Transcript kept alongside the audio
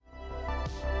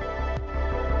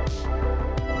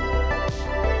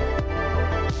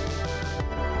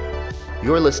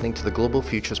You're listening to the Global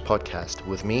Futures Podcast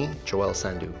with me, Joel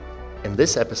Sandhu. In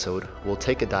this episode, we'll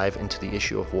take a dive into the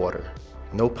issue of water.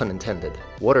 No pun intended.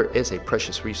 Water is a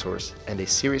precious resource and a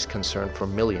serious concern for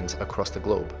millions across the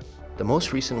globe. The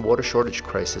most recent water shortage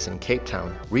crisis in Cape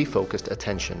Town refocused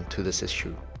attention to this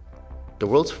issue. The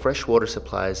world's freshwater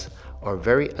supplies are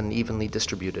very unevenly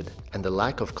distributed, and the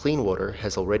lack of clean water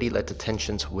has already led to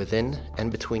tensions within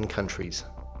and between countries.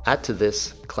 Add to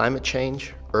this climate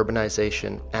change,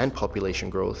 urbanization, and population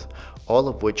growth, all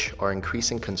of which are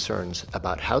increasing concerns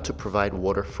about how to provide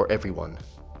water for everyone.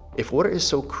 If water is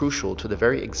so crucial to the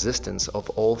very existence of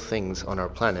all things on our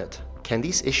planet, can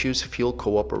these issues fuel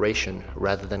cooperation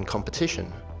rather than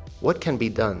competition? What can be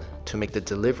done to make the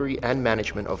delivery and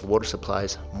management of water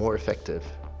supplies more effective?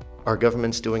 Are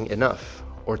governments doing enough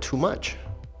or too much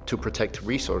to protect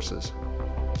resources?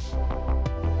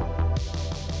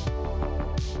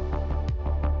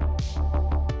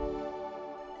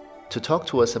 To talk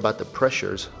to us about the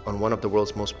pressures on one of the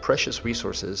world's most precious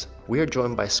resources, we are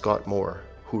joined by Scott Moore,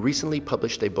 who recently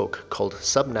published a book called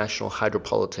Subnational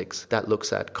Hydropolitics that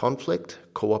looks at conflict,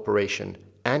 cooperation,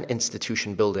 and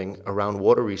institution building around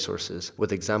water resources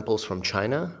with examples from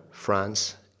China,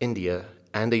 France, India,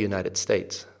 and the United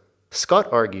States. Scott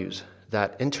argues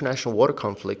that international water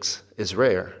conflicts is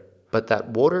rare, but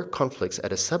that water conflicts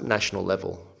at a subnational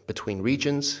level between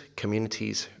regions,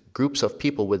 communities, groups of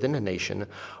people within a nation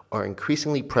are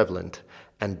increasingly prevalent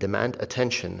and demand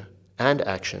attention and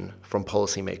action from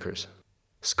policymakers.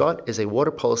 Scott is a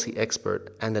water policy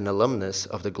expert and an alumnus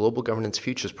of the Global Governance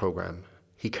Futures program.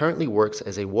 He currently works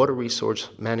as a water resource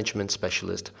management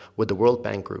specialist with the World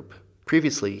Bank Group.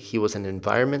 Previously, he was an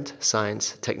environment,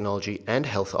 science, technology, and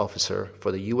health officer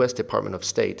for the U.S. Department of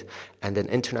State and an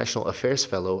international affairs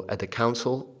fellow at the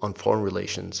Council on Foreign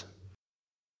Relations.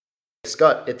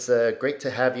 Scott, it's great to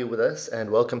have you with us,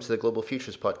 and welcome to the Global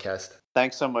Futures Podcast.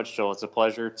 Thanks so much, Joel. It's a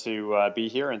pleasure to be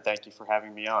here, and thank you for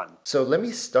having me on. So let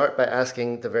me start by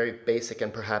asking the very basic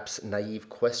and perhaps naive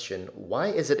question. Why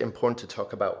is it important to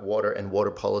talk about water and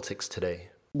water politics today?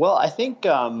 Well, I think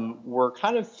we're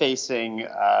kind of facing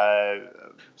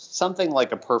something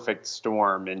like a perfect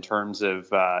storm in terms of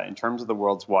the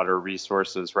world's water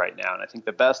resources right now, and I think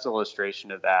the best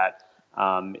illustration of that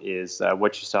is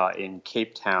what you saw in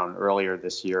Cape Town earlier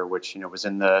this year, which was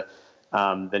in the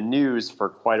news for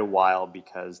quite a while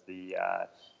because the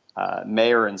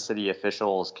mayor and city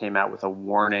officials came out with a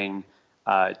warning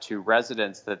to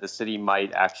residents that the city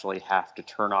might actually have to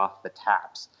turn off the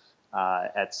taps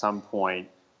at some point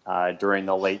during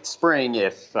the late spring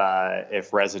if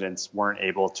residents weren't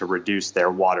able to reduce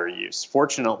their water use.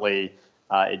 Fortunately,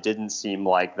 it didn't seem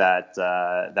like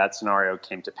that scenario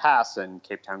came to pass, and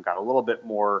Cape Town got a little bit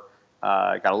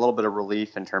of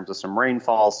relief in terms of some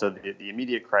rainfall, so the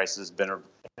immediate crisis has been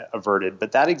averted.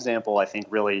 But that example, I think,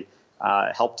 really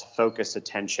helped focus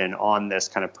attention on this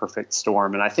kind of perfect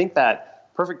storm. And I think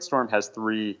that perfect storm has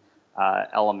three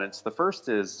elements. The first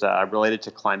is related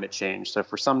to climate change. So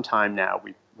for some time now,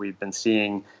 we've been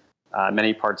seeing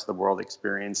many parts of the world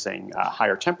experiencing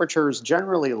higher temperatures,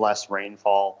 generally less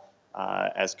rainfall,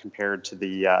 as compared to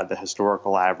the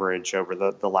historical average over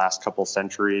the last couple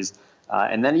centuries.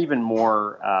 And then even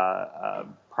more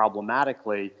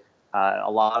problematically, a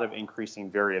lot of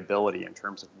increasing variability in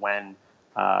terms of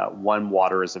when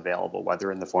water is available,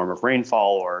 whether in the form of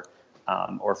rainfall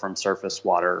or from surface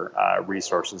water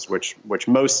resources, which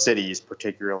most cities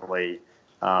particularly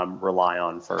rely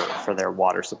on for their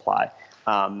water supply.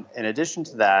 In addition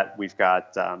to that, we've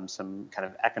got some kind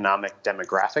of economic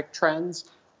demographic trends.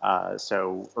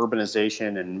 So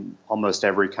urbanization in almost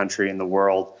every country in the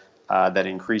world that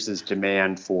increases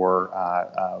demand for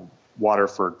water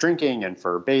for drinking and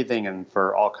for bathing and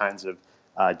for all kinds of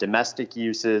domestic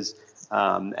uses.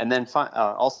 And then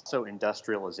also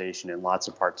industrialization in lots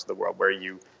of parts of the world where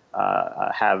you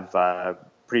have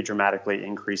pretty dramatically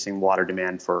increasing water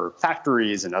demand for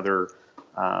factories and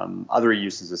other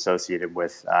uses associated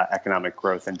with economic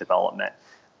growth and development.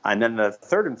 And then the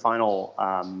third and final,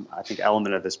 I think,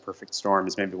 element of this perfect storm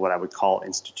is maybe what I would call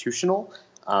institutional.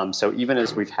 So even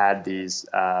as we've had these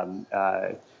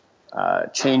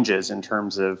changes in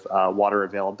terms of water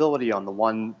availability on the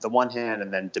one hand,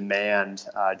 and then demand,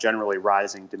 generally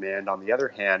rising demand on the other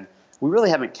hand, we really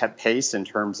haven't kept pace in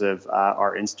terms of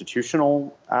our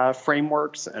institutional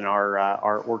frameworks and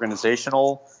our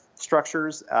organizational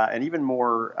structures, and even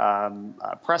more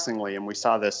pressingly, and we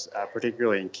saw this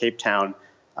particularly in Cape Town.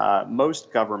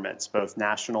 Most governments, both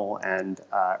national and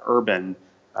urban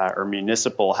or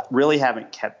municipal, really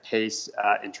haven't kept pace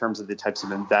in terms of the types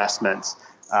of investments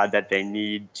that they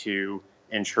need to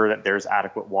ensure that there's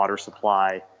adequate water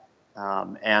supply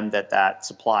and that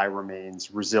supply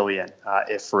remains resilient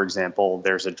if, for example,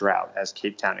 there's a drought, as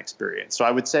Cape Town experienced. So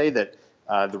I would say that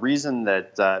the reason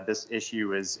that this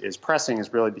issue is pressing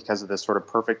is really because of this sort of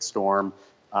perfect storm.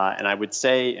 And I would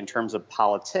say in terms of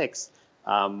politics,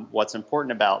 what's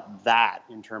important about that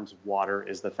in terms of water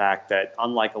is the fact that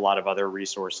unlike a lot of other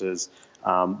resources,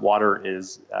 water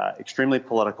is extremely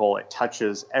political. It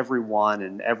touches everyone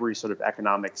in every sort of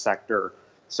economic sector.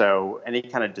 So any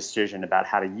kind of decision about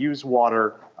how to use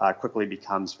water quickly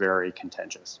becomes very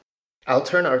contentious. I'll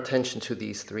turn our attention to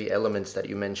these three elements that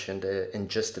you mentioned in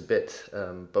just a bit.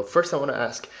 But first, I want to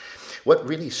ask, what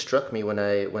really struck me when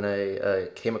I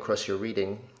came across your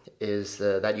reading is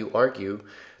that you argue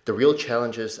the real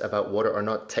challenges about water are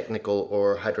not technical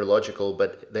or hydrological,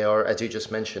 but they are, as you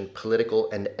just mentioned, political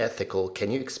and ethical.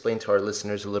 Can you explain to our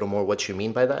listeners a little more what you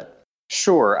mean by that?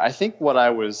 Sure. I think what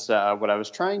I was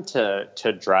trying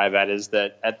to drive at is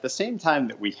that at the same time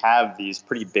that we have these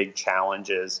pretty big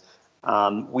challenges,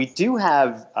 we do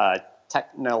have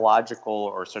technological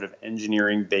or sort of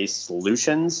engineering-based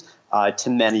solutions to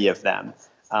many of them.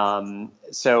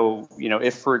 So,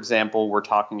 if, for example, we're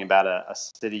talking about a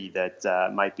city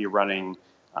that might be running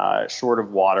short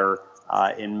of water,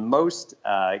 in most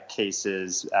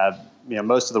cases,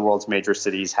 most of the world's major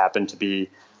cities happen to be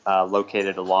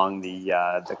located along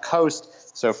the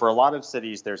coast. So for a lot of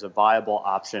cities, there's a viable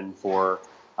option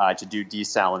to do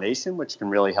desalination, which can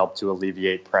really help to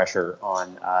alleviate pressure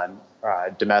on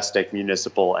domestic,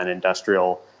 municipal, and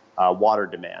industrial water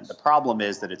demand. The problem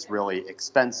is that it's really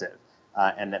expensive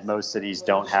and that most cities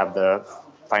don't have the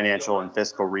financial and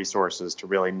fiscal resources to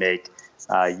really make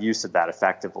use of that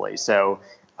effectively. So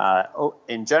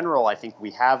in general, I think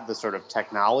we have the sort of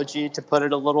technology, to put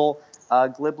it a little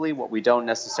glibly. What we don't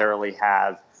necessarily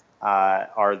have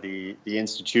are the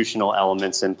institutional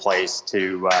elements in place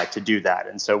to do that.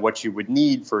 And so what you would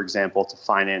need, for example, to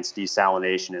finance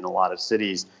desalination in a lot of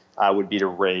cities would be to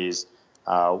raise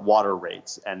water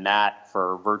rates. And that,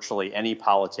 for virtually any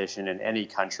politician in any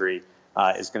country,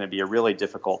 is going to be a really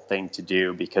difficult thing to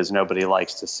do, because nobody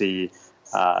likes to see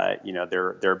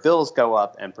their bills go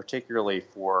up, and particularly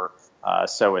for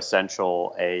so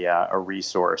essential a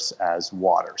resource as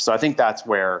water. So I think that's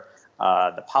where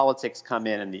the politics come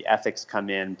in and the ethics come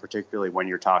in, particularly when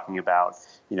you're talking about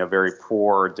very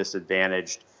poor,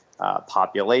 disadvantaged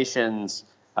populations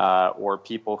or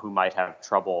people who might have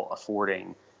trouble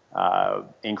affording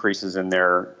increases in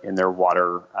their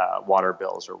water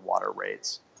bills or water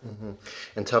rates. Mm-hmm.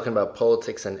 And talking about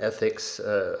politics and ethics,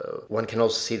 one can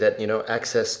also see that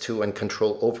access to and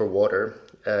control over water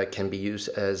can be used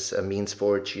as a means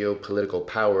for geopolitical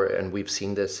power, and we've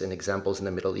seen this in examples in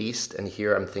the Middle East. And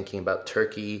here I'm thinking about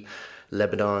Turkey,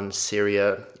 Lebanon,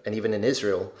 Syria, and even in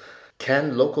Israel.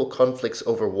 Can local conflicts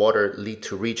over water lead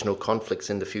to regional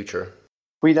conflicts in the future?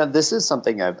 Well, this is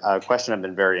a question I've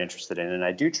been very interested in, and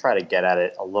I do try to get at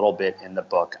it a little bit in the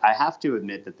book. I have to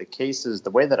admit that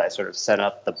the way that I sort of set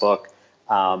up the book,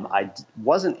 I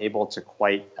wasn't able to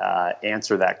quite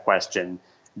answer that question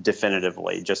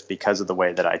definitively, just because of the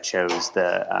way that I chose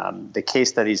the case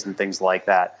studies and things like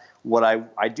that. What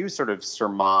I do sort of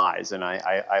surmise, and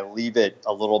I leave it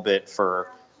a little bit for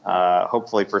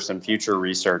hopefully for some future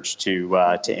research to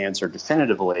answer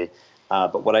definitively.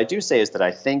 But what I do say is that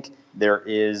I think there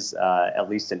is at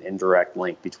least an indirect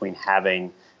link between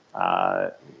having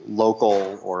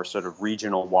local or sort of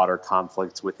regional water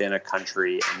conflicts within a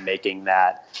country and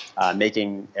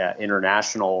making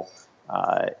international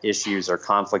issues or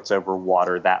conflicts over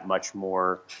water that much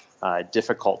more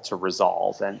difficult to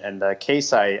resolve. And the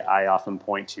case I often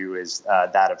point to is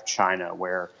that of China,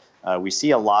 where we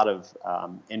see a lot of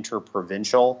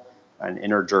interprovincial and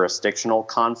interjurisdictional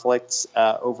conflicts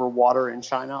over water in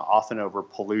China, often over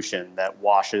pollution that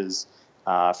washes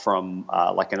from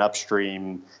like an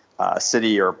upstream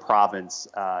city or province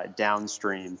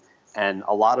downstream. And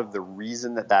a lot of the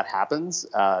reason that happens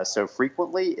so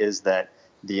frequently is that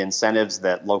the incentives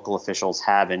that local officials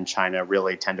have in China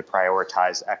really tend to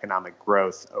prioritize economic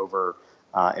growth over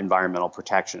environmental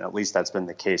protection. At least that's been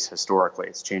the case historically.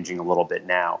 It's changing a little bit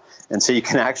now. And so you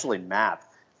can actually map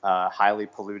highly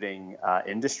polluting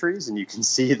industries, and you can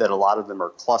see that a lot of them are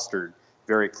clustered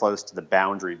very close to the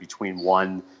boundary between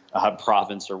one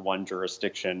province or one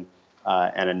jurisdiction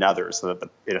and another, so that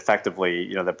it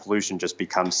effectively, the pollution just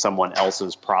becomes someone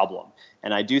else's problem.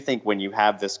 And I do think when you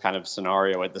have this kind of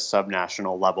scenario at the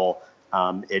subnational level,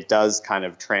 it does kind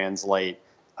of translate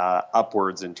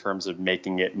upwards in terms of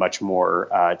making it much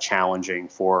more challenging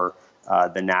for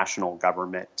the national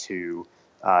government to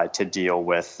deal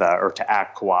with or to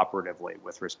act cooperatively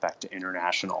with respect to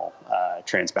international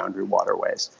transboundary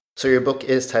waterways. So your book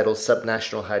is titled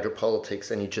Subnational Hydropolitics,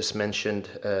 and you just mentioned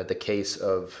the case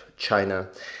of China.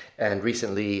 And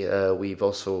recently, we've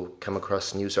also come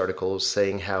across news articles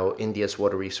saying how India's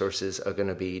water resources are going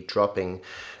to be dropping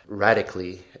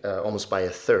radically, almost by a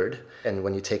third. And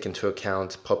when you take into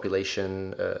account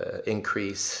population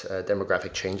increase,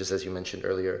 demographic changes, as you mentioned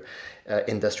earlier,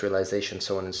 industrialization,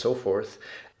 so on and so forth,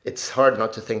 it's hard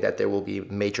not to think that there will be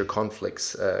major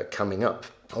conflicts coming up.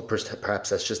 Or perhaps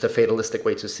that's just a fatalistic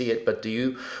way to see it. But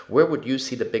where would you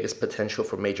see the biggest potential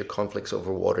for major conflicts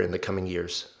over water in the coming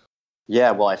years?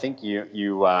 Yeah, well, I think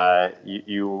you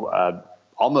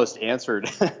almost answered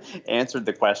answered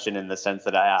the question in the sense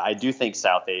that I do think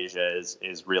South Asia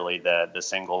is really the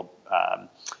single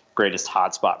greatest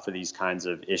hotspot for these kinds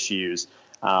of issues,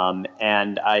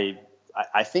 and I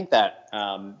think that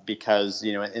because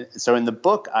so in the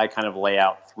book I kind of lay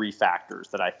out three factors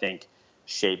that I think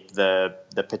shape the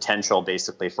potential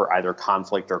basically for either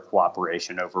conflict or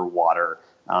cooperation over water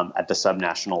at the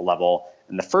subnational level.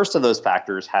 And the first of those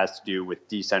factors has to do with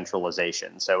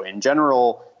decentralization. So in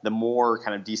general, the more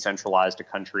kind of decentralized a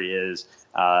country is,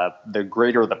 the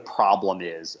greater the problem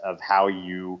is of how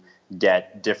you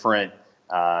get different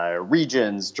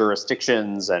regions,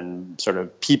 jurisdictions, and sort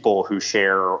of people who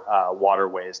share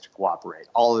waterways to cooperate,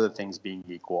 all of the things being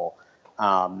equal.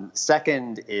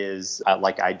 Second is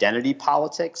like identity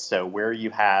politics. So where you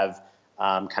have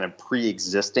kind of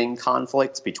pre-existing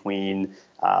conflicts between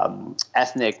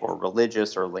ethnic or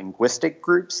religious or linguistic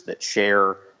groups that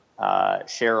share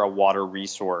a water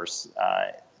resource,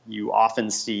 you often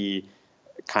see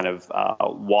kind of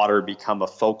water become a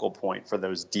focal point for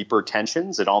those deeper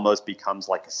tensions. It almost becomes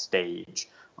like a stage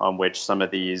on which some of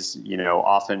these,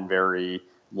 often very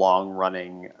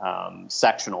long-running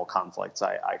sectional conflicts,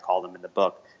 I call them in the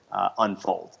book,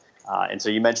 unfold. And so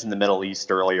you mentioned the Middle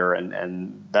East earlier,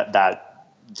 and that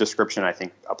description I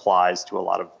think applies to a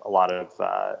lot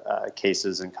of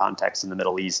cases and contexts in the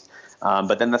Middle East.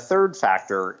 But then the third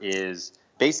factor is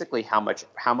basically how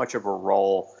much of a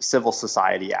role civil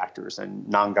society actors and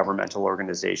non-governmental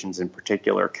organizations in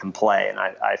particular can play. And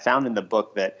I found in the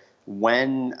book that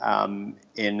when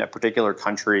in a particular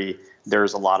country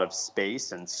there's a lot of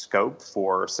space and scope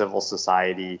for civil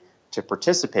society to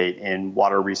participate in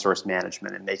water resource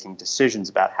management and making decisions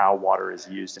about how water is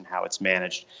used and how it's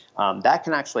managed, that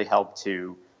can actually help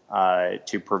to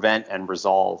prevent and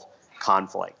resolve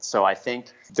conflict. So I think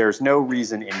there's no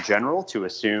reason in general to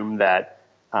assume that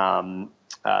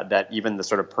that even the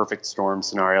sort of perfect storm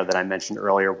scenario that I mentioned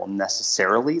earlier will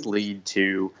necessarily lead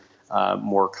to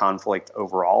more conflict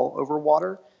overall over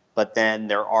water. But then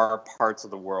there are parts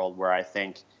of the world where I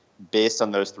think, based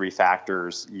on those three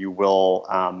factors, you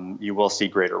will see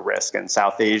greater risk. And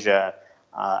South Asia,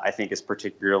 I think, is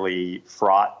particularly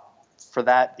fraught for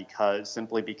that because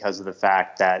of the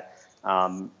fact that,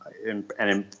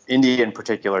 in India in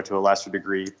particular, to a lesser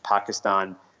degree,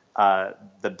 Pakistan,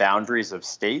 the boundaries of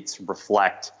states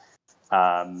reflect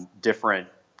different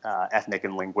ethnic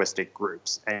and linguistic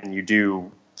groups. And you do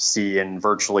see in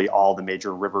virtually all the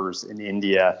major rivers in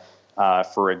India,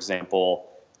 for example,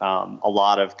 a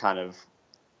lot of kind of,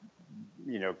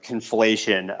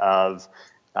 conflation of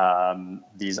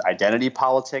these identity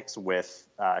politics with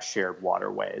shared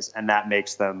waterways. And that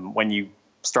makes them, when you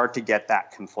start to get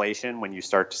that conflation, when you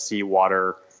start to see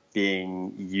water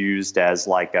being used as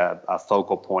like a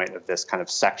focal point of this kind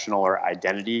of sectional or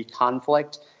identity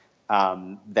conflict,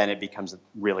 then it becomes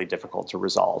really difficult to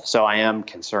resolve. So I am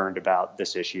concerned about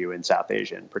this issue in South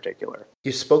Asia in particular.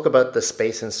 You spoke about the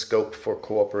space and scope for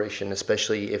cooperation,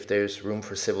 especially if there's room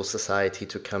for civil society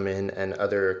to come in and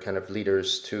other kind of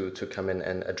leaders to come in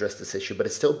and address this issue. But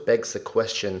it still begs the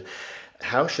question,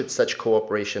 how should such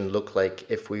cooperation look like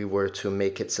if we were to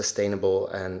make it sustainable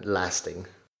and lasting?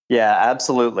 Yeah,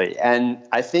 absolutely. And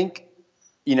I think,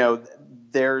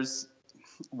 there's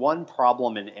one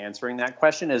problem in answering that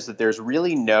question is that there's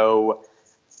really no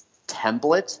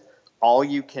template. All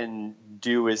you can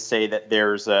do is say that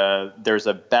there's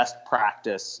a best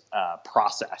practice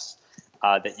process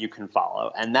that you can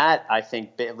follow. And that, I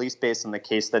think, at least based on the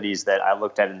case studies that I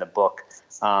looked at in the book,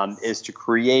 is to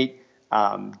create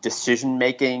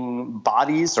decision-making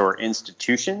bodies or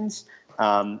institutions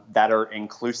that are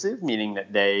inclusive, meaning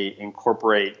that they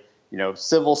incorporate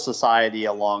civil society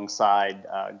alongside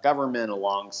government,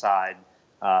 alongside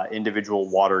individual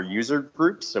water user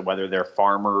groups. So whether they're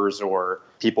farmers or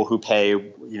people who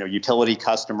pay, utility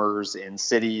customers in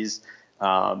cities,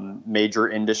 major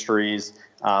industries.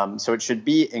 So it should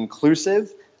be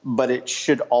inclusive, but it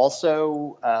should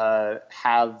also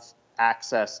have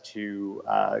access to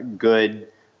good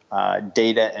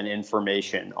data and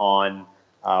information on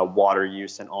water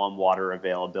use and on water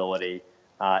availability.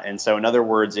 And so, in other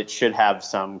words, it should have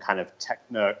some kind of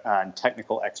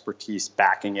technical expertise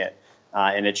backing it,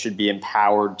 and it should be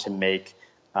empowered to make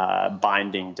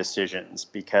binding decisions.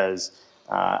 Because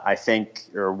I think,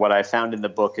 or what I found in the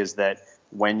book is that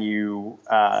when you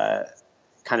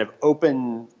kind of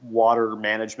open water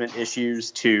management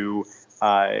issues to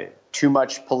too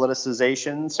much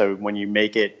politicization, so when you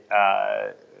make it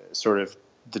sort of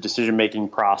the decision-making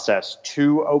process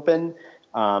too open,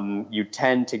 you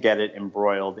tend to get it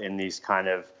embroiled in these kind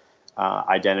of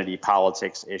identity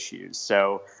politics issues.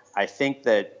 So I think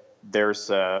that there's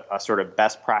a sort of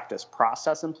best practice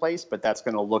process in place, but that's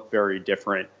going to look very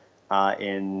different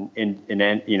in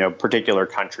particular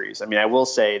countries. I mean, I will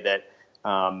say that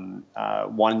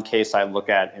one case I look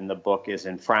at in the book is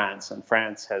in France, and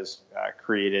France has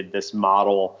created this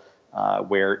model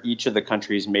where each of the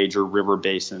country's major river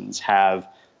basins have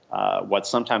what's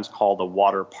sometimes called a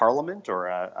water parliament or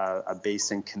a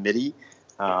basin committee,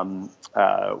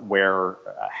 where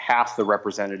half the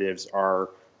representatives are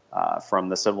from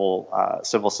the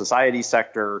civil society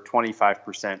sector,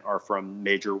 25% are from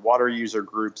major water user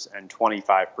groups, and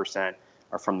 25%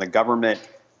 are from the government.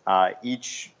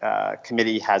 Each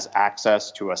committee has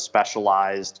access to a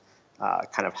specialized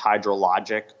kind of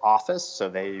hydrologic office, so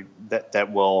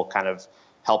that will kind of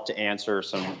help to answer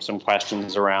some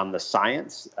questions around the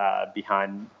science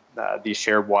behind these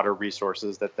shared water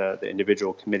resources that the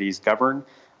individual committees govern.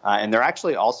 And they're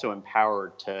actually also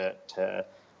empowered to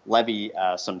levy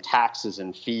some taxes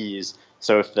and fees.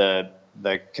 So if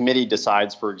the committee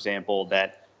decides, for example,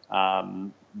 that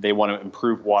they want to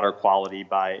improve water quality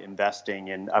by investing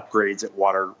in upgrades at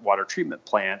water treatment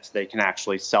plants, they can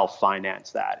actually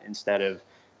self-finance that instead of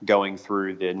going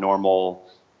through the normal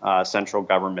central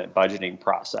government budgeting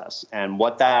process. And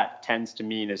what that tends to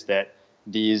mean is that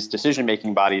these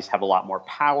decision-making bodies have a lot more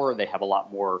power, they have a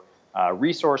lot more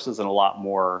resources, and a lot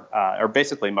more, or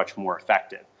basically much more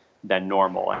effective than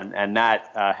normal. And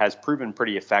that has proven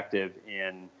pretty effective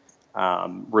in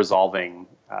resolving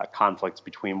conflicts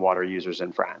between water users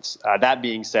in France. That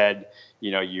being said,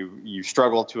 you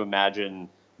struggle to imagine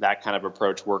that kind of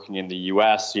approach working in the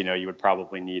U.S. You would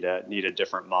probably need a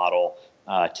different model,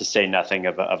 to say nothing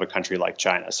of a country like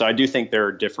China. So I do think there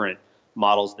are different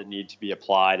models that need to be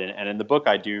applied. And in the book,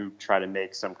 I do try to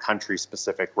make some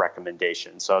country-specific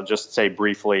recommendations. So I'll just say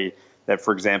briefly that,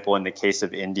 for example, in the case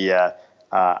of India,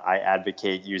 I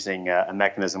advocate using a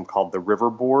mechanism called the river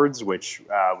boards, which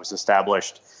was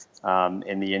established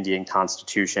in the Indian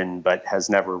constitution, but has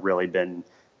never really been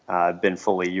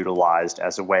fully utilized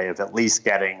as a way of at least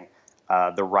getting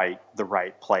the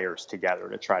right players together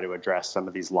to try to address some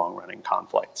of these long-running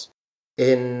conflicts.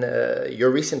 In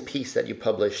your recent piece that you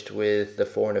published with the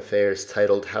Foreign Affairs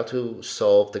titled "How to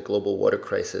Solve the Global Water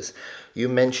Crisis," you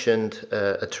mentioned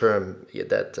a term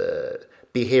that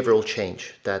behavioral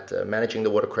change, that managing the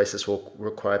water crisis will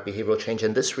require behavioral change.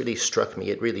 And this really struck me.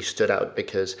 It really stood out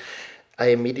because I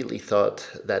immediately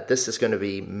thought that this is going to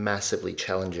be massively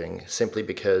challenging, simply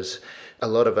because a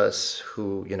lot of us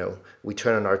who, we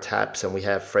turn on our taps and we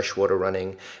have fresh water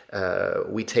running,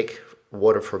 we take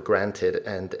water for granted,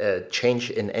 and change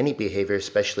in any behavior,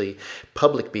 especially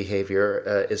public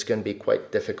behavior, is going to be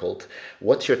quite difficult.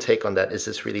 What's your take on that? Is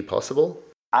this really possible?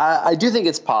 I do think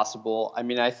it's possible. I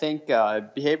mean, I think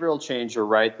behavioral change, you're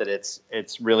right that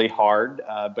it's really hard.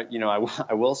 But,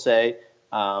 I will say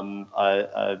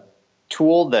a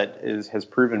tool that has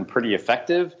proven pretty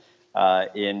effective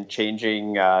in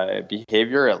changing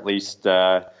behavior, at least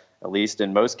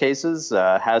in most cases,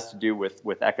 has to do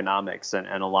with economics and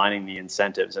aligning the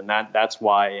incentives. And that's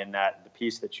why in the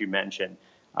piece that you mentioned,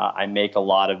 I make a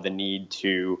lot of the need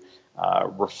to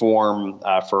reform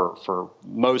for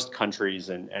most countries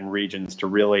and regions to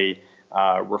really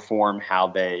reform how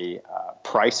they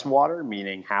price water,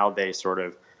 meaning how they sort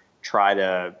of try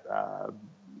to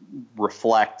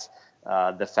reflect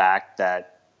the fact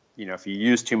that, if you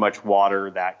use too much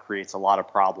water, that creates a lot of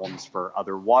problems for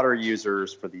other water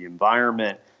users, for the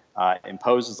environment,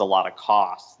 imposes a lot of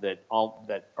costs that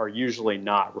are usually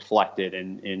not reflected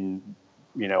in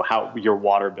how your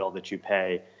water bill that you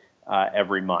pay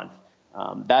every month.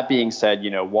 That being said,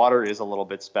 water is a little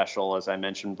bit special, as I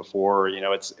mentioned before.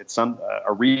 It's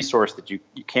a resource that you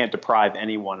can't deprive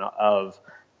anyone of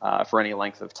for any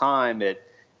length of time.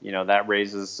 That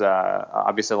raises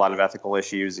obviously a lot of ethical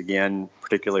issues, again,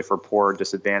 particularly for poor,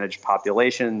 disadvantaged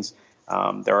populations.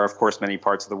 There are, of course, many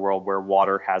parts of the world where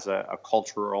water has a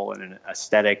cultural and an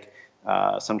aesthetic,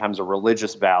 sometimes a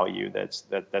religious value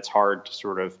that's hard to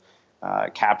sort of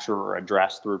capture or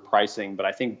address through pricing. But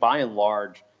I think by and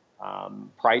large,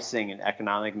 pricing and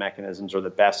economic mechanisms are the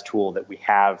best tool that we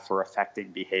have for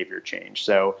affecting behavior change.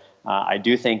 So I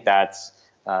do think that's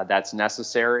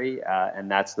necessary, and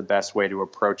that's the best way to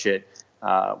approach it,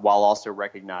 while also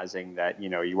recognizing that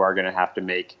you are going to have to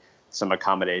make some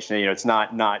accommodation. It's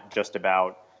not just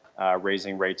about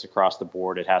raising rates across the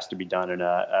board. It has to be done in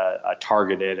a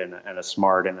targeted and a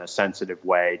smart and a sensitive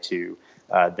way to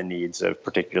the needs of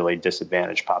particularly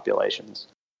disadvantaged populations.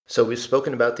 So we've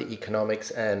spoken about the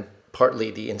economics and partly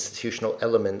the institutional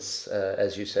elements,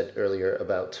 as you said earlier,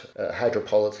 about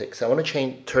hydropolitics. I want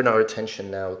to turn our attention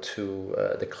now to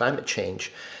the climate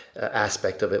change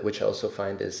aspect of it, which I also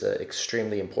find is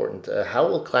extremely important. How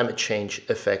will climate change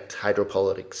affect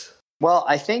hydropolitics? Well,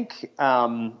 I think,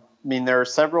 there are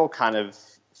several kind of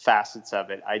facets of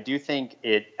it. I do think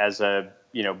it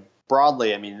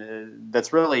broadly,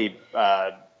 that's really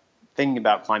thinking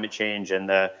about climate change and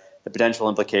the potential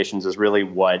implications is really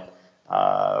why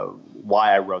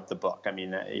I wrote the book.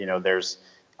 There's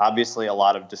obviously a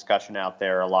lot of discussion out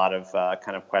there, a lot of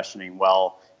kind of questioning,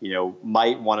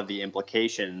 might one of the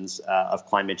implications of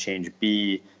climate change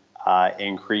be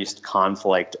increased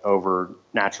conflict over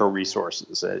natural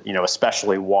resources,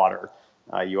 especially water.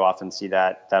 You often see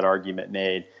that argument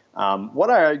made. What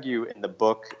I argue in the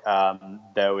book,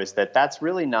 though, is that that's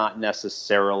really not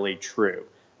necessarily true.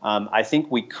 I think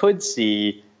we could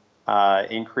see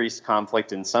increased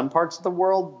conflict in some parts of the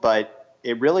world, but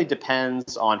it really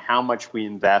depends on how much we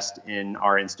invest in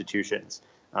our institutions.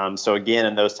 So again,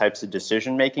 in those types of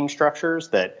decision-making structures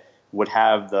that would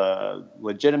have the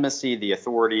legitimacy, the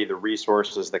authority, the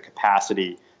resources, the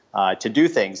capacity to do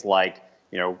things like,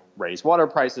 raise water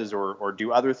prices or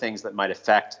do other things that might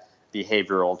affect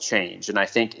behavioral change. And I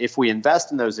think if we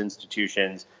invest in those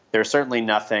institutions, there's certainly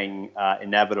nothing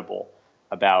inevitable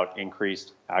about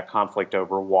increased conflict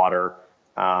over water.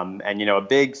 And a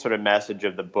big sort of message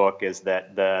of the book is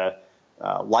that the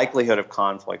likelihood of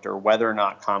conflict, or whether or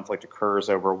not conflict occurs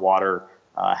over water,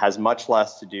 has much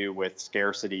less to do with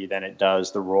scarcity than it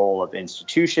does the role of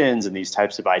institutions and these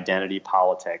types of identity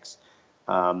politics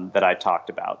that I talked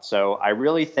about. So I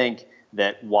really think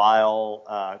that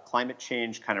while climate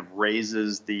change kind of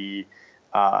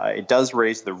it does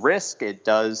raise the risk, it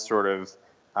does sort of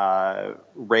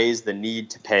raise the need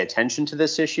to pay attention to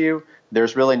this issue,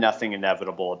 there's really nothing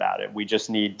inevitable about it. We just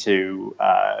need to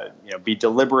be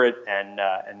deliberate and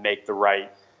make the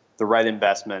right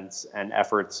investments and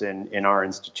efforts in our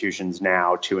institutions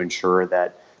now to ensure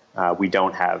that we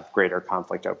don't have greater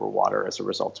conflict over water as a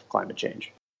result of climate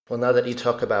change. Well, now that you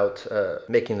talk about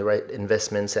making the right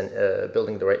investments and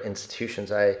building the right institutions,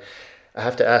 I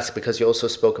have to ask, because you also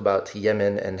spoke about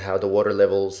Yemen and how the water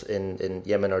levels in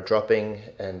Yemen are dropping,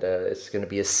 and it's going to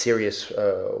be a serious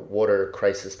water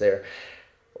crisis there.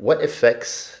 What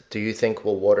effects do you think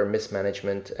will water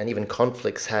mismanagement and even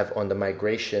conflicts have on the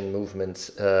migration movements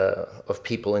of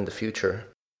people in the future?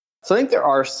 So I think there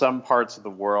are some parts of the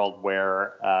world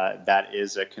where that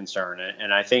is a concern.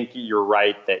 And I think you're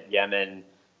right that Yemen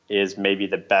is maybe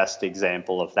the best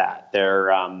example of that. There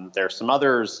are some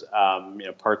others,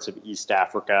 parts of East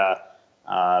Africa,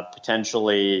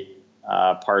 potentially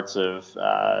parts of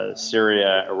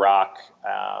Syria, Iraq,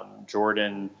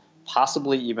 Jordan,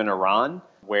 possibly even Iran,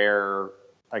 where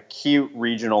acute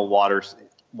regional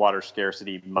water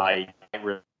scarcity might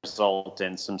result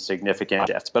in some significant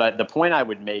shifts. But the point I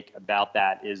would make about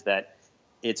that is that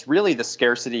it's really the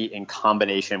scarcity in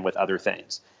combination with other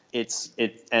things.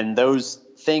 And those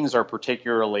things are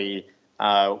particularly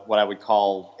what I would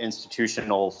call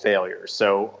institutional failures.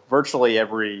 So virtually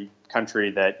every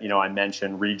country that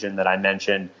region that I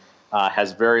mentioned,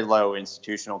 has very low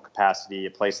institutional capacity.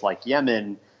 A place like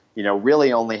Yemen,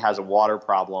 really only has a water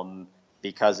problem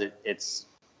because it's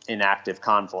in active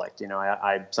conflict.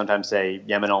 I sometimes say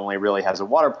Yemen only really has a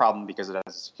water problem because it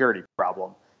has a security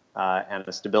problem and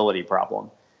a stability problem.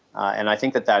 And I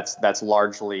think that's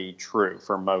largely true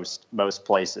for most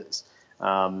places.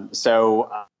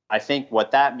 So I think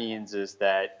what that means is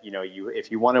that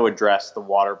if you want to address the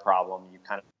water problem, you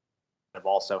kind of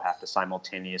also have to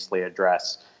simultaneously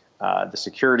address the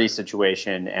security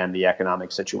situation and the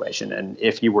economic situation. And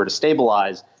if you were to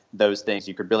stabilize those things,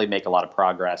 you could really make a lot of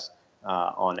progress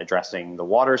on addressing the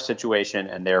water situation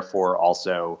and therefore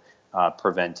also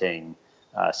preventing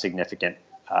significant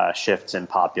shifts in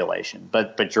population.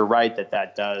 But you're right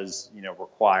that does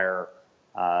require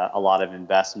a lot of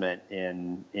investment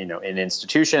in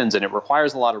institutions, and it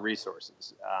requires a lot of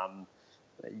resources.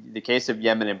 The case of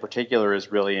Yemen in particular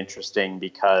is really interesting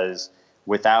because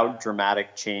without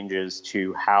dramatic changes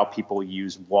to how people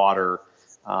use water,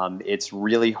 it's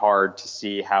really hard to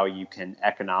see how you can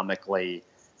economically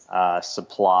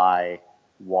supply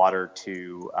water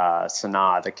to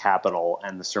Sana'a, the capital,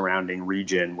 and the surrounding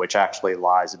region, which actually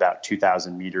lies about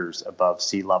 2,000 meters above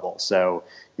sea level. So,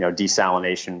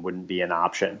 desalination wouldn't be an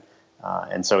option.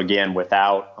 And so again,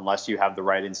 unless you have the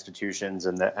right institutions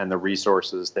and the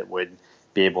resources that would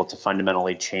be able to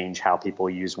fundamentally change how people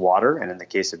use water, and in the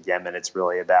case of Yemen, it's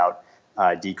really about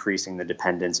decreasing the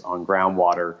dependence on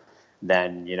groundwater,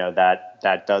 then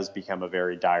that does become a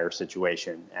very dire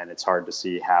situation, and it's hard to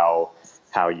see how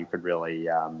you could really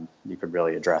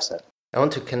address it. I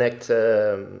want to connect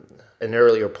an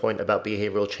earlier point about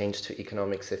behavioral change to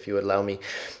economics, if you allow me.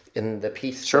 In the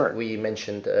piece Sure. that we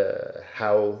mentioned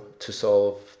how to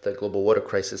solve the global water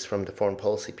crisis from the foreign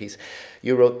policy piece,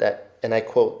 you wrote that, and I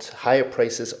quote, "Higher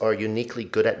prices are uniquely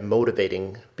good at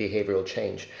motivating behavioral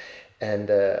change." And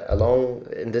along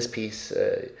in this piece,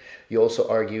 you also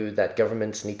argue that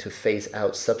governments need to phase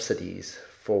out subsidies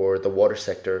for the water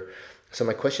sector. So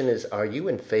my question is, are you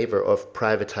in favor of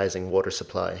privatizing water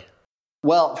supply?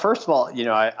 Well, first of all,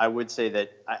 I would say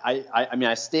that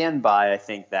I stand by, I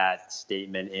think, that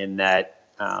statement in that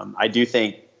I do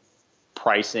think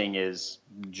pricing is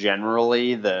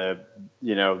generally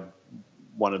one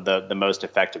of the most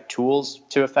effective tools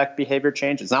to affect behavior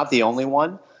change. It's not the only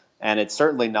one, and it's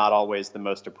certainly not always the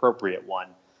most appropriate one.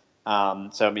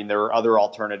 There are other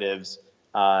alternatives,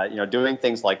 doing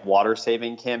things like water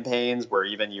saving campaigns where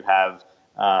even you have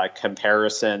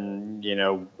comparisons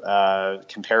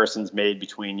made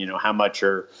between, how much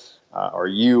are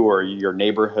you or your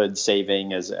neighborhood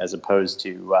saving as opposed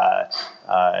to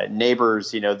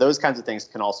neighbors. Those kinds of things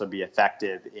can also be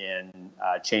effective in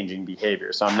changing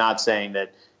behavior. So I'm not saying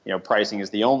that pricing is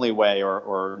the only way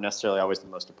or necessarily always the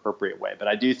most appropriate way, but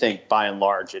I do think by and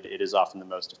large it is often the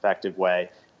most effective way.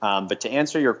 But to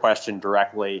answer your question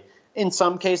directly, in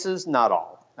some cases, not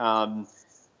all.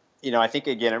 I think,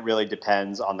 again, it really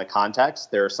depends on the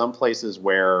context. There are some places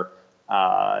where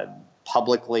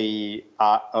publicly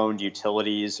owned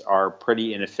utilities are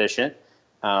pretty inefficient,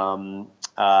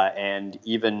 and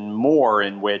even more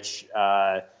in which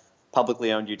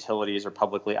publicly owned utilities or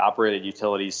publicly operated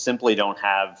utilities simply don't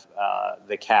have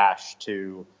the cash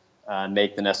to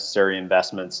make the necessary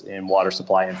investments in water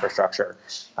supply infrastructure.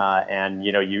 And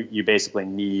you basically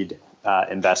need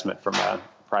investment from a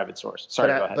private source. Sorry,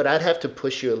 go ahead. But I'd have to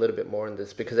push you a little bit more on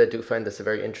this because I do find this a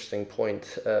very interesting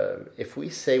point. If we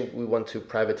say we want to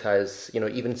privatize,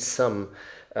 even some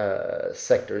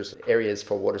sectors, areas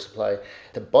for water supply,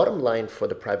 the bottom line for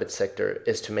the private sector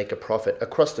is to make a profit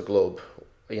across the globe,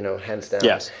 hands down.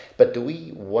 Yes. But do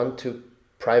we want to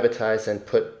privatize and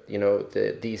put,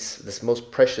 this most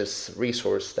precious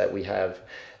resource that we have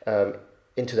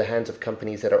into the hands of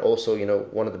companies that are also,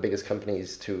 one of the biggest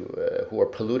companies who are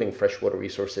polluting freshwater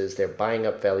resources? They're buying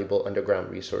up valuable underground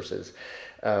resources,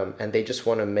 and they just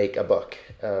want to make a buck.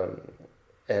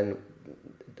 And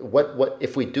what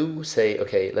if we do say,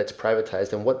 okay, let's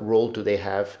privatize? Then what role do they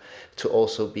have to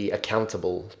also be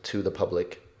accountable to the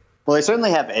public? Well, they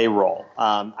certainly have a role.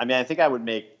 I think I would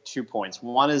make 2 points.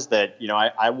 One is that,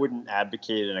 I wouldn't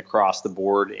advocate an across the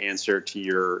board answer to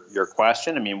your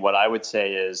question. What I would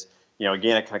say is,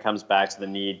 again, it kind of comes back to the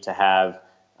need to have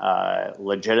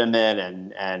legitimate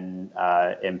and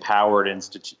empowered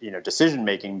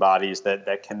decision-making bodies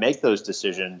that can make those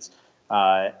decisions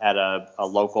at a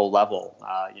local level.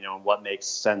 What makes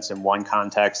sense in one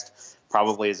context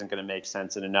probably isn't going to make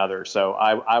sense in another. So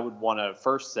I would want to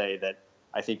first say that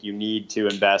I think you need to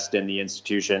invest in the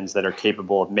institutions that are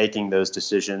capable of making those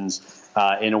decisions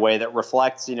in a way that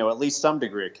reflects, at least some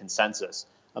degree of consensus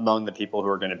among the people who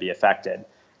are going to be affected.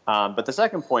 But the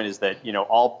second point is that,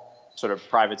 all sort of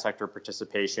private sector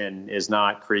participation is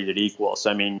not created equal.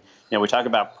 So, we talk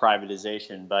about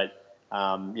privatization, but,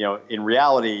 in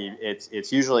reality,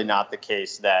 it's usually not the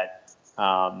case that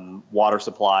water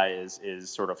supply is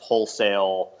sort of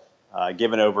wholesale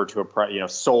given over to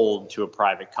sold to a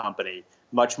private company.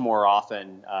 Much more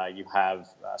often, you have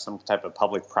some type of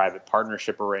public-private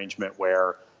partnership arrangement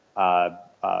where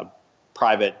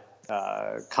private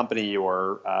company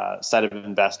or set of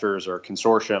investors or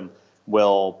consortium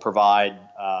will provide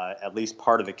at least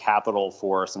part of the capital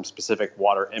for some specific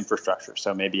water infrastructure.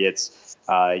 So maybe it's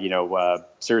a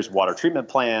series of water treatment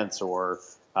plants or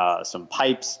some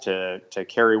pipes to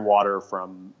carry water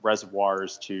from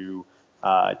reservoirs to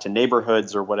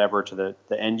neighborhoods or whatever to the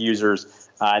end users,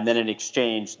 and then in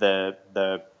exchange the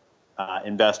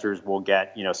investors will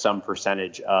get some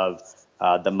percentage of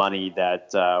the money that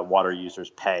water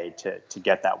users pay to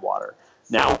get that water.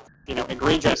 Now,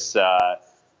 egregious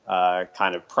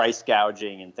kind of price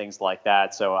gouging and things like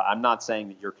that. So I'm not saying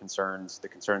that the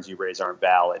concerns you raise aren't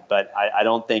valid, but I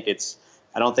don't think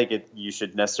you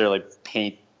should necessarily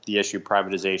paint the issue of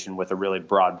privatization with a really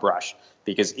broad brush,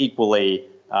 because equally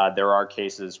there are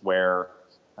cases where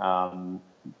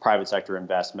private sector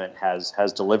investment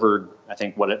has delivered, I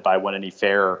think, what any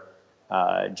fair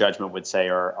judgment would say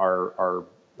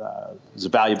is a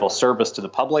valuable service to the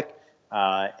public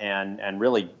and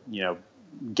really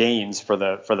gains for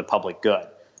the public good.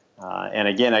 And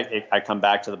again, I come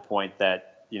back to the point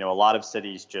that a lot of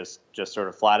cities just sort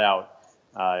of flat out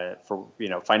for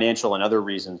financial and other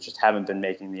reasons just haven't been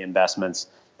making the investments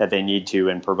that they need to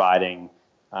in providing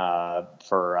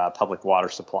for public water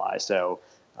supply. So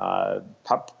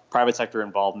private sector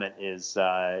involvement is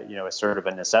is sort of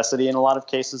a necessity in a lot of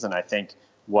cases, and I think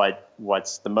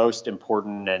what's the most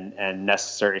important and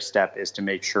necessary step is to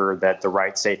make sure that the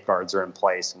right safeguards are in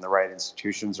place and the right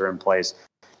institutions are in place.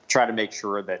 Try to make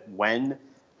sure that when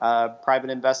private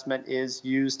investment is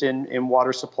used in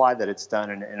water supply, that it's done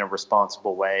in a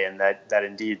responsible way and that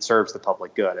indeed serves the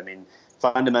public good. I mean,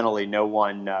 fundamentally, no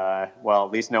one,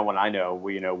 at least no one I know,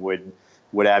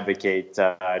 would advocate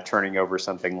turning over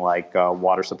something like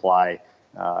water supply,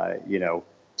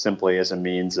 simply as a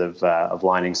means of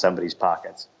lining somebody's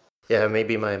pockets. Yeah,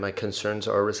 maybe my concerns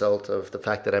are a result of the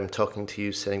fact that I'm talking to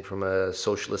you sitting from a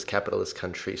socialist capitalist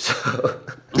country. So,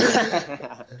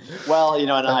 well,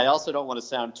 and I also don't want to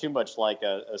sound too much like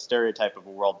a stereotype of a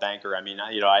world banker. I mean,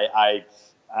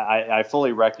 I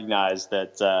fully recognize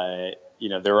that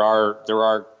there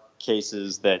are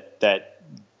cases that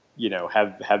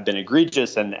have been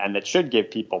egregious and that should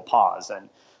give people pause. And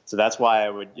so that's why I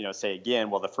would say again,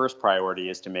 well, the first priority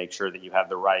is to make sure that you have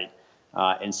the right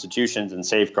institutions and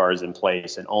safeguards in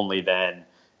place, and only then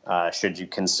should you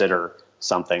consider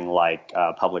something like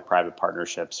public-private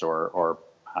partnerships or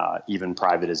even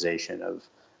privatization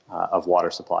of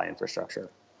water supply infrastructure.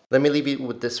 Let me leave you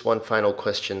with this one final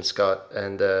question, Scott,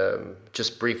 and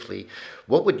just briefly,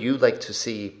 what would you like to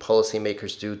see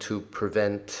policymakers do to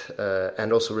prevent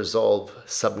and also resolve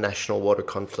subnational water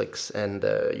conflicts? And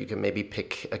you can maybe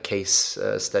pick a case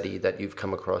study that you've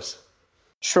come across.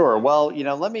 Sure. Well,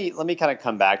 let me kind of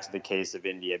come back to the case of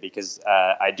India, because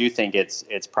I do think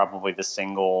it's probably the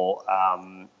single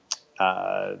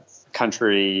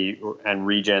country and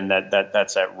region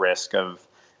that's at risk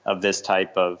of this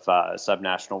type of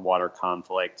subnational water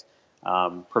conflict,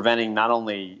 preventing not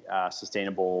only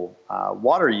sustainable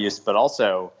water use, but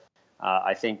also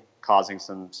I think causing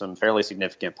some fairly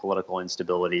significant political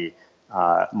instability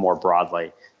more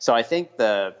broadly. So I think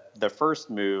the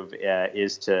first move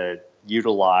is to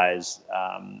utilize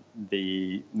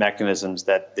the mechanisms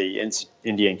that the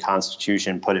Indian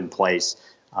Constitution put in place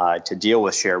to deal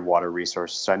with shared water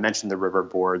resources. So I mentioned the river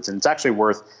boards, and it's actually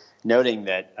worth noting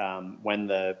that when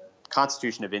the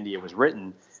Constitution of India was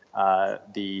written,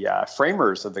 the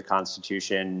framers of the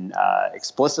Constitution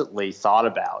explicitly thought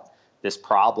about this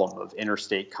problem of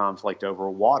interstate conflict over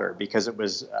water, because it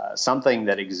was something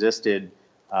that existed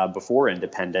before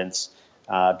independence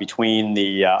between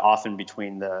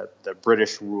the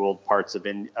British-ruled parts of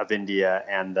India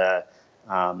and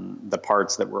the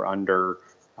parts that were under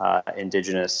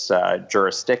indigenous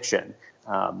jurisdiction.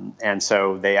 And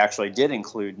so they actually did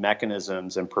include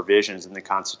mechanisms and provisions in the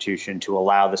Constitution to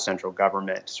allow the central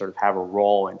government to sort of have a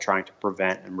role in trying to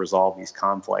prevent and resolve these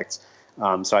conflicts.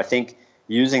 So I think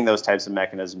using those types of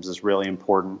mechanisms is really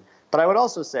important. But I would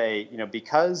also say,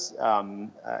 because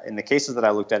in the cases that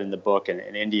I looked at in the book, and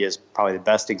India is probably the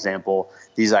best example,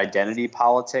 these identity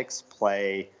politics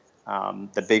play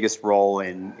the biggest role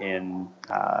in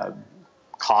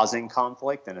causing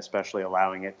conflict and especially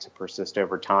allowing it to persist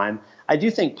over time. I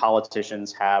do think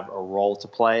politicians have a role to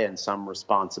play and some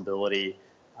responsibility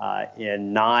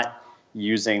in not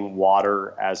using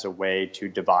water as a way to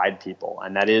divide people.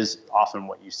 And that is often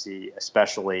what you see,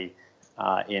 especially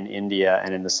in India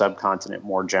and in the subcontinent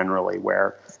more generally,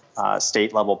 where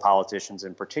state-level politicians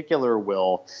in particular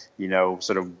will,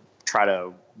 sort of try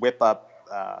to whip up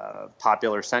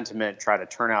popular sentiment, try to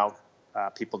turn out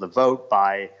people to vote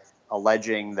by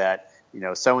alleging that,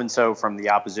 so-and-so from the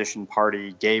opposition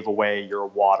party gave away your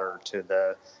water to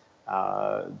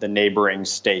the neighboring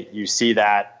state. You see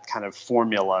that kind of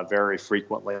formula very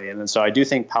frequently. And so I do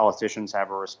think politicians have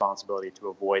a responsibility to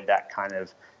avoid that kind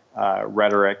of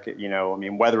rhetoric,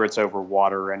 whether it's over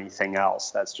water or anything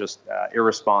else, that's just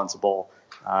irresponsible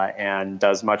and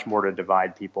does much more to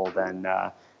divide people than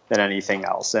anything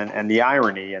else. And the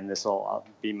irony, and this will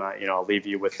be I'll leave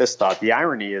you with this thought. The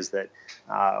irony is that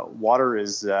water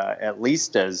is at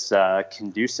least as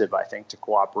conducive, I think, to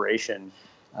cooperation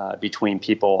between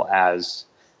people as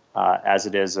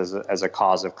it is as a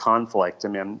cause of conflict.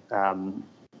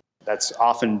 That's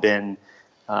often been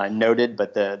noted,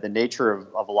 but the nature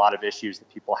of a lot of issues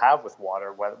that people have with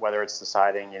water, whether it's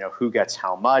deciding who gets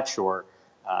how much or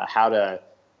how to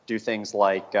do things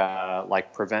like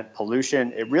prevent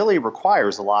pollution, it really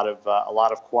requires a lot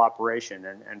of cooperation.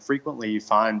 And frequently you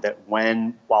find that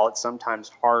while it's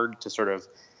sometimes hard to sort of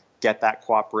get that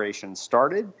cooperation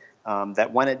started,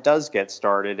 that when it does get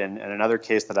started, and another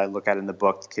case that I look at in the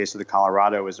book, the case of the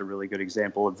Colorado, is a really good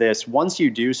example of this. Once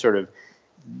you do sort of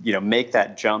make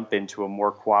that jump into a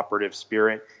more cooperative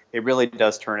spirit, it really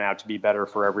does turn out to be better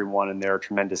for everyone, and there are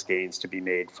tremendous gains to be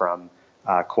made from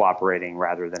cooperating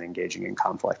rather than engaging in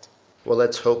conflict. Well,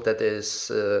 let's hope that this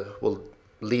will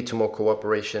lead to more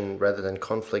cooperation rather than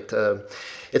conflict.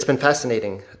 It's been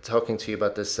fascinating talking to you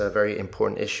about this very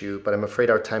important issue, but I'm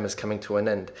afraid our time is coming to an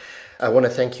end. I want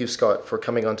to thank you, Scott, for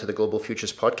coming on to the Global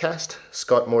Futures podcast.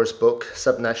 Scott Moore's book,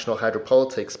 Subnational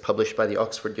Hydropolitics, published by the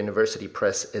Oxford University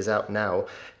Press, is out now,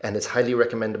 and it's highly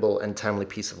recommendable and timely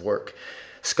piece of work.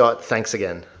 Scott, thanks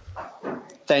again.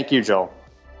 Thank you, Joel.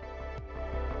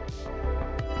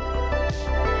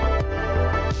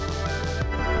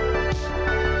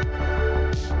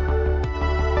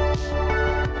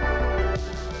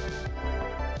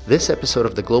 This episode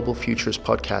of the Global Futures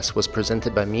podcast was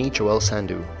presented by me, Joel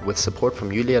Sandu, with support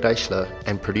from Yulia Reichler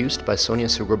and produced by Sonia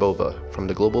Sugrabova from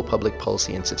the Global Public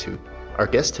Policy Institute. Our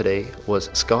guest today was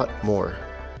Scott Moore.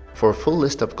 For a full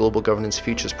list of Global Governance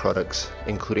Futures products,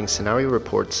 including scenario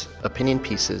reports, opinion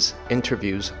pieces,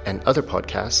 interviews, and other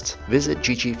podcasts, visit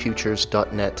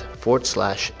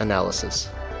ggfutures.net/analysis.